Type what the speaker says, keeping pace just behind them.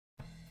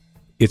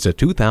It's a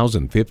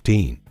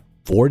 2015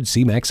 Ford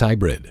C-Max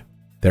Hybrid.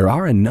 There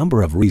are a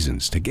number of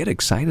reasons to get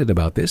excited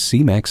about this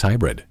C-Max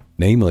Hybrid,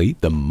 namely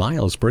the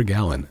miles per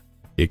gallon.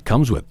 It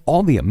comes with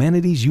all the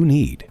amenities you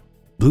need: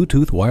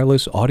 Bluetooth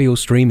wireless audio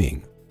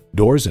streaming,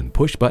 doors and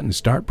push-button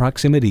start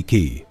proximity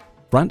key,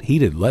 front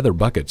heated leather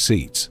bucket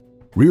seats,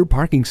 rear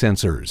parking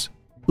sensors,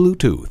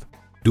 Bluetooth,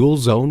 dual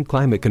zone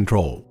climate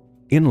control,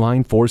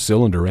 inline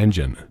 4-cylinder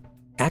engine,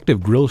 active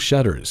grille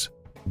shutters,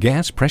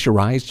 gas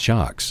pressurized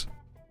shocks,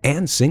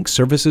 and Sync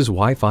Services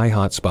Wi-Fi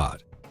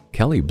hotspot.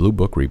 Kelley Blue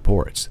Book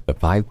reports the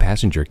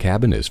 5-passenger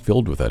cabin is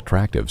filled with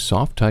attractive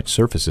soft-touch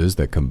surfaces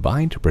that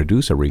combine to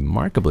produce a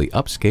remarkably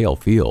upscale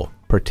feel.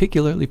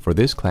 Particularly for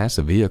this class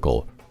of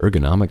vehicle,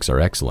 ergonomics are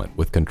excellent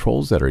with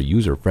controls that are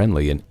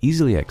user-friendly and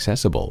easily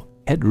accessible.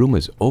 Headroom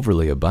is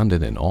overly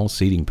abundant in all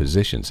seating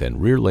positions, and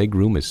rear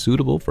legroom is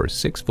suitable for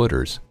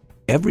 6-footers.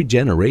 Every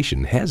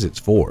generation has its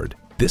Ford.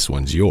 This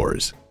one's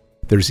yours.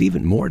 There's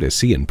even more to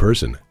see in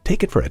person.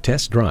 Take it for a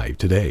test drive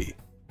today.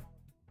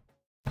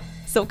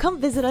 So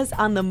come visit us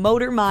on the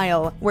Motor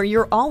Mile, where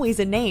you're always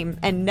a name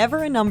and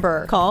never a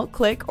number. Call,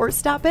 click, or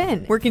stop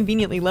in. We're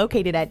conveniently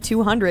located at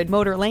 200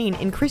 Motor Lane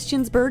in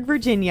Christiansburg,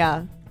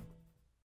 Virginia.